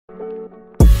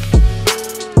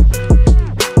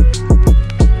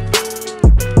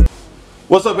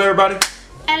What's up, everybody?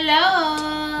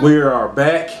 Hello. We are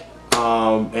back,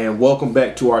 and welcome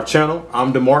back to our channel.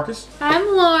 I'm DeMarcus.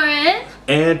 I'm Lauren.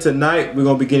 And tonight we're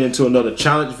gonna be getting into another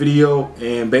challenge video.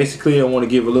 And basically, I want to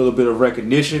give a little bit of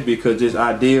recognition because this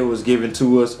idea was given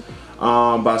to us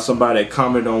by somebody that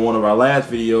commented on one of our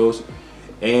last videos,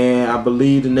 and I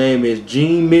believe the name is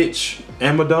Gene Mitch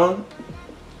Amadon.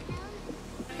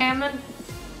 Amadel.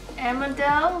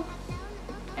 Amadon.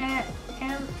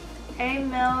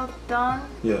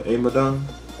 Yeah, Amadon.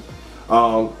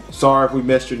 Sorry if we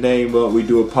messed your name up. We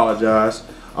do apologize.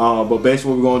 But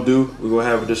basically, what we're gonna do, we're gonna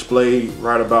have a display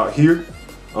right about here.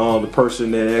 The person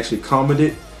that actually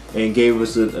commented and gave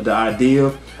us the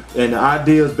idea, and the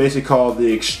idea is basically called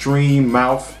the Extreme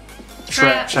Mouth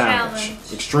Trap Challenge.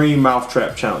 Extreme Mouth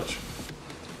Trap Challenge.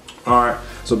 All right.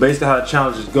 So basically, how the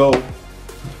challenges go,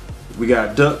 we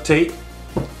got duct tape.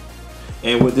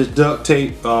 And with this duct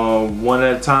tape, one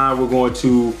at a time, we're going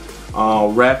to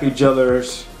wrap each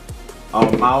other's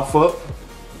mouth up,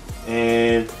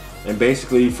 and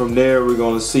basically from there we're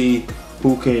going to see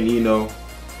who can,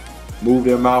 move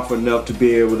their mouth enough to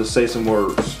be able to say some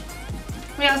words.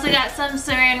 We also got some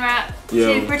saran wrap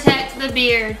to protect the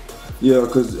beard. Yeah,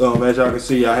 because as y'all can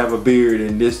see, I have a beard,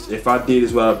 and if I did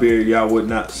this without a beard, y'all would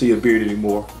not see a beard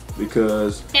anymore,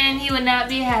 because... And he would not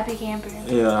be a happy camper.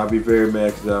 Yeah, I'd be very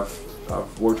mad because I've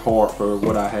worked hard for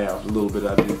what I have, the little bit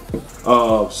I do.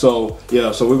 So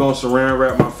we're gonna saran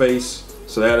wrap my face,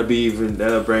 so that'll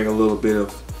bring a little bit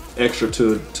of extra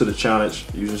to the challenge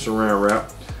using saran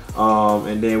wrap.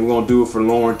 And then we're gonna do it for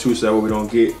Lauren too, so that way we don't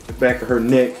get the back of her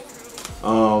neck.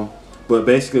 But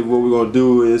basically what we're gonna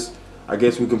do is, I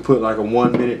guess we can put like a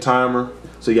 1 minute timer,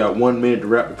 so you got 1 minute to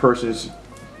wrap the person's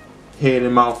head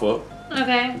and mouth up.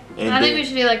 Okay. I think we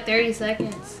should do like 30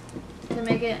 seconds to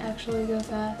make it actually go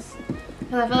fast.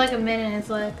 Because I feel like a minute is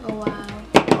like, oh wow.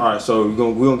 Alright, so we're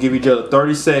gonna give each other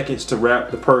 30 seconds to wrap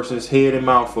the person's head and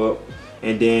mouth up,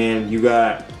 and then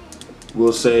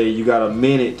we'll say you got a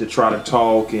minute to try to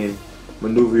talk and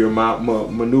maneuver your mouth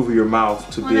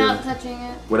to without touching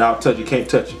it. Without touching, you can't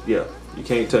touch it. Yeah, you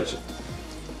can't touch it.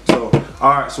 So,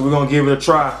 alright, so we're gonna give it a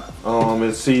try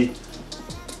and see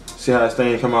how this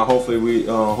thing come out. Hopefully we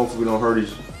don't hurt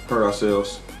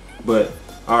ourselves. But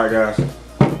alright, guys.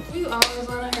 You always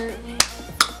want to hurt me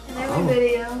in every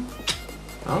video.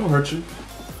 I don't hurt you.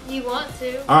 You want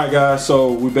to. Alright, guys,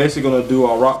 so we're basically going to do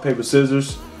our rock, paper,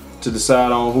 scissors to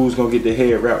decide on who's going to get the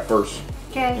head wrapped first.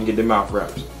 Okay. And get the mouth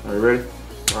wrapped. Are you ready?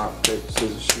 Rock, paper,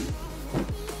 scissors, shoot.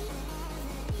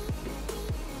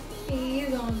 You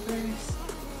going first.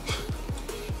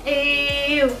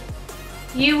 Ew.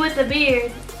 You with the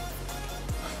beard.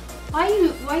 Why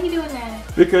you doing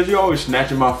that? Because you always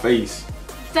snatching my face.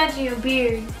 Snatching your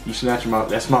beard. You snatching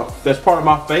that's part of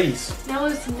my face. No,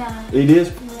 it's not. It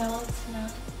is. No, it's not.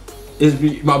 Is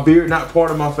my beard not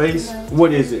part of my face? No,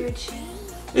 what is it? Your chin.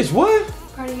 It's what?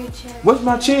 Part of your chin. What's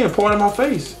my chin? Part of my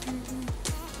face.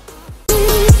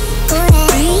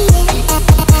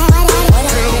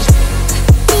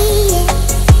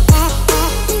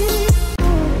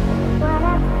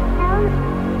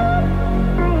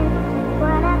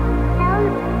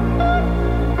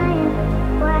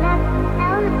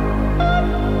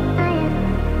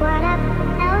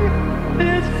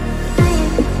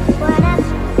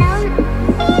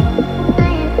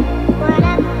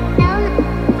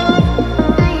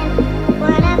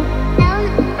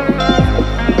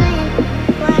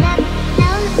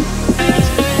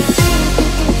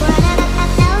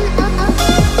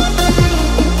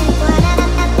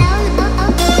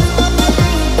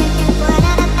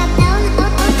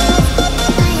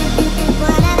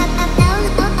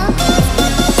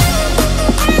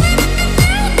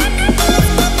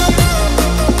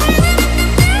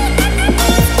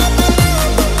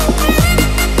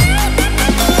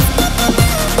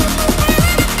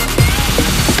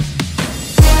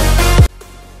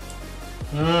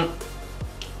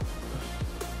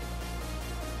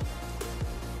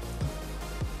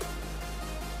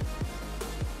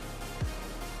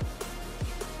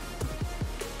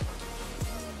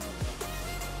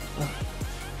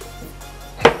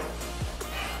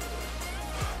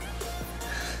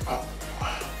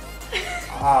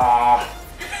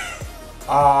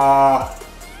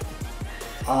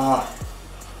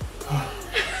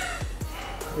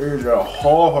 Here's a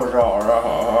horse.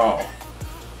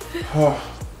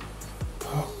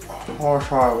 Horse.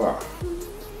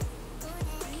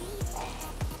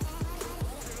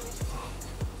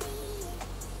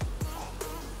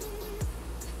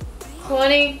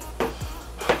 20.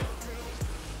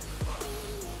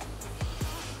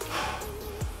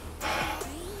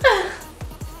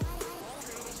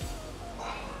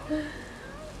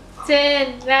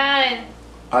 10, 9,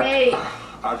 8.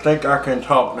 I think I can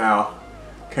talk now.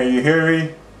 Can you hear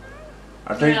me?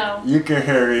 I think you can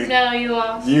hear me. No, you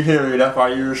lost. You hear me, that's why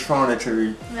you responded to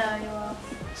me. No, you lost.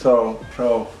 So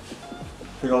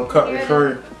you're gonna cut me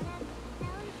free.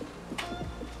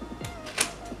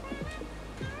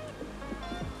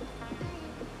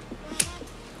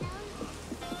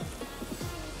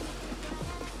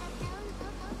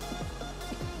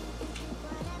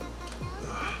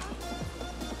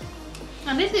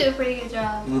 I did do a pretty good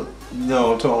job.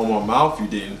 No, I'm talking about my mouth. You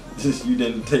didn't. You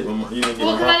didn't take my. You didn't get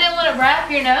well, my because I didn't want to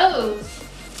wrap your nose.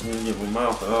 You didn't get my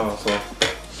mouth at all. So.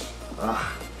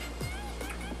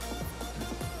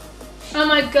 Oh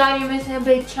my God, you're missing a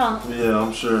big chunk. Yeah,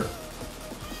 I'm sure.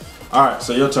 All right,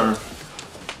 so your turn.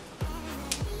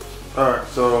 All right,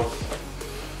 so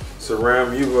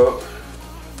ram you up.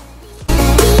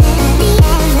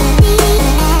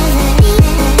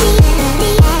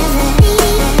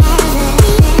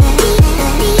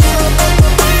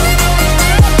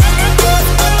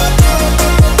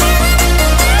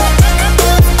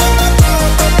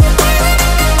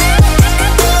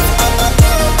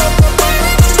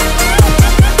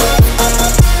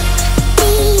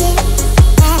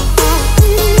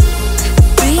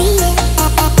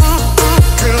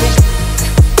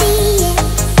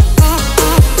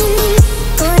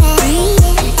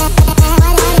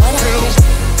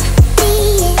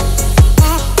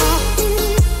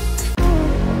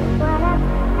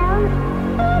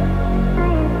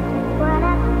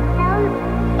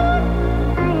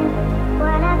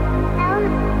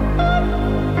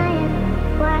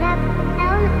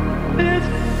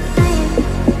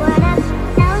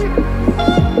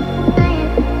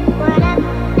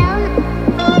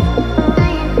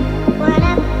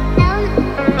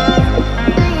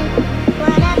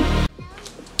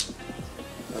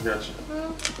 I got you.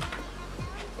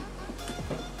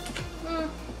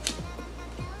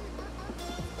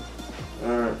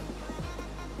 Alright.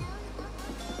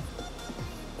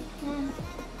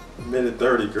 Minute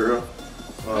 30, girl.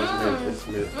 Oh, it's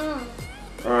minute.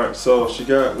 Alright, so she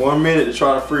got 1 minute to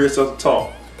try to free herself to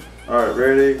talk. Alright,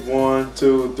 ready? 1,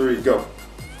 2, 3, go.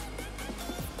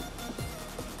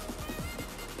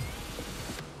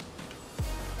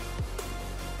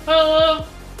 Hello.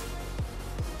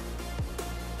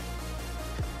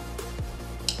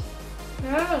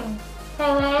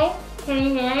 Hello? Can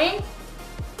you hear me?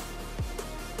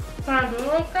 Can I do it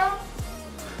like that?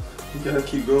 You gotta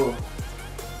keep going.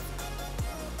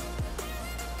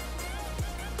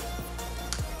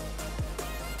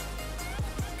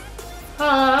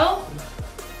 Hello?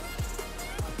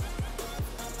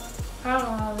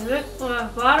 My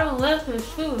bottom lip is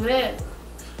too big.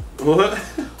 What?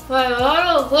 My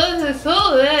bottom lip is too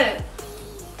big.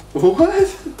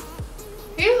 What?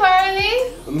 You heard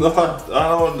me? No, I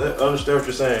don't understand what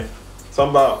you're saying.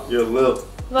 Something about your lip.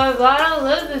 My bottom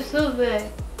lip is too big.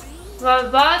 My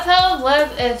bottom lip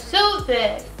is too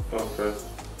big. Okay.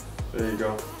 There you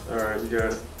go. Alright, you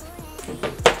got it.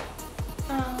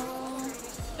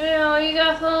 Oh. You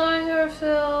got something on your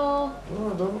still.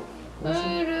 No, I don't. What do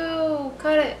you do?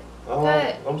 Cut it. Cut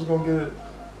it. I'm just gonna get it.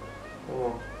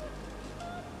 Hold on.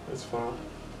 It's fine.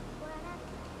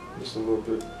 Just a little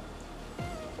bit.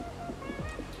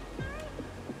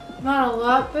 Not a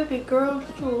lot, baby girl.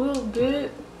 Just a little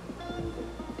bit.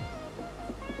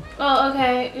 Oh,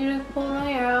 okay. You just pulled my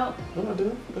hair out. No, I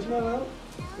didn't. It's not out.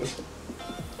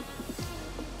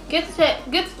 Get the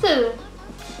scissors.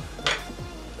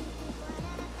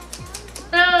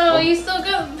 No, you still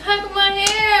got back of my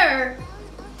hair.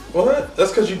 What?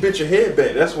 That's because you bit your head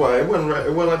back. That's why it wasn't right.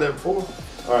 It wasn't like that before.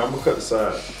 All right, I'm gonna cut the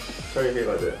side. Turn your head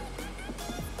like that.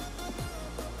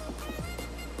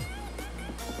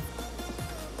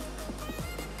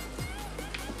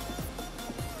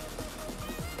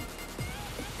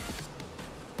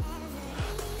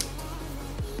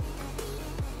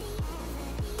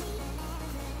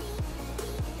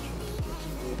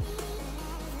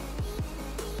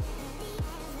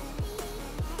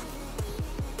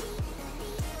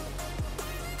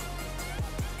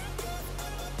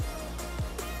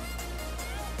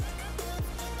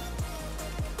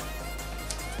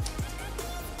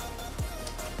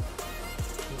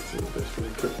 See if that's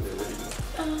really cooking it. There you go.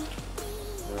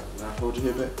 Alright, now hold your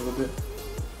head back a little bit.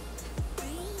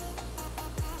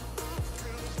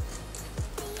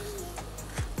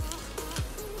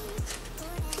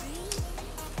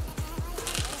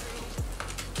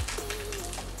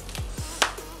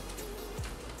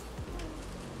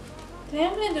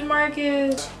 Damn it,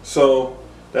 DeMarcus. So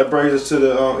that brings us to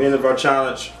the end of our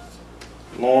challenge.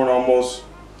 Lauren almost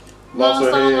lost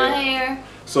her all head. my hair.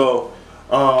 So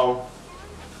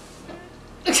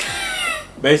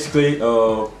Basically,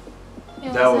 that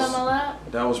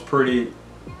was pretty.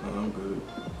 I'm good.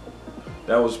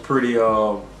 That was pretty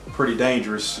pretty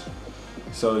dangerous.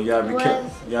 So you gotta be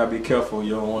careful. You gotta be careful.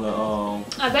 You don't wanna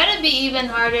I bet it'd be even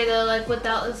harder though, like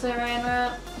without the saran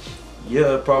wrap.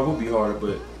 Yeah, it probably would be harder,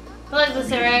 but. I feel like the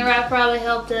saran wrap probably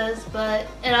helped us, but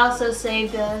it also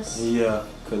saved us. Yeah,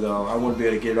 cause I wouldn't be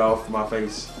able to get it off my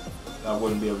face. I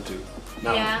wouldn't be able to.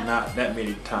 Not that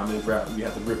many times it's wrapped. You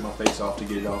have to rip my face off to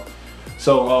get it off.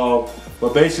 So,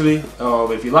 but basically,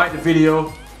 if you like the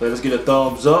video, let us get a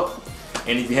thumbs up.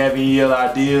 And if you have any other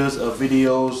ideas of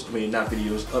videos, not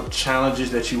videos, of challenges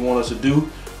that you want us to do,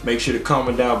 make sure to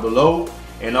comment down below.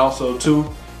 And also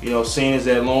too, seeing as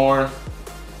that Lauren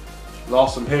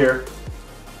lost some hair.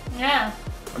 Yeah.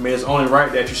 It's only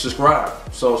right that you subscribe.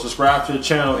 So subscribe to the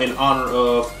channel in honor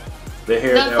of the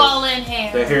hair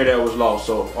the hair that was lost.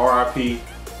 So RIP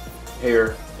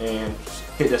hair, and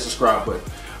hit that subscribe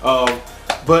button.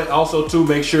 But also too,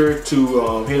 make sure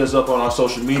to hit us up on our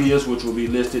social medias, which will be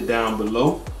listed down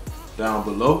below.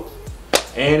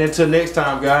 And until next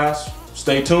time, guys,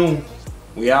 stay tuned.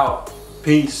 We out.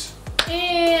 Peace.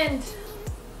 And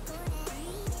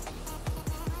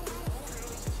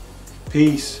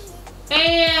peace.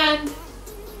 And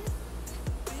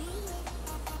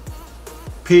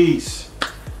peace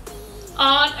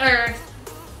on earth.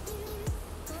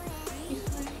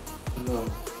 No.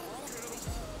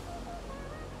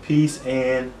 Peace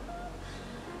and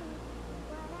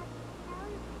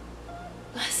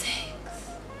blessings.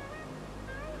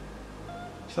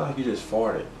 It's like you just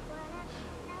farted.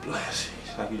 Blessings.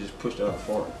 Like you just pushed out a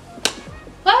fart.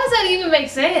 Why does that even make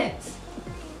sense?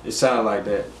 It sounded like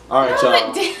that. All right, No, y'all.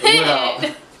 it didn't. We're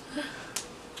out.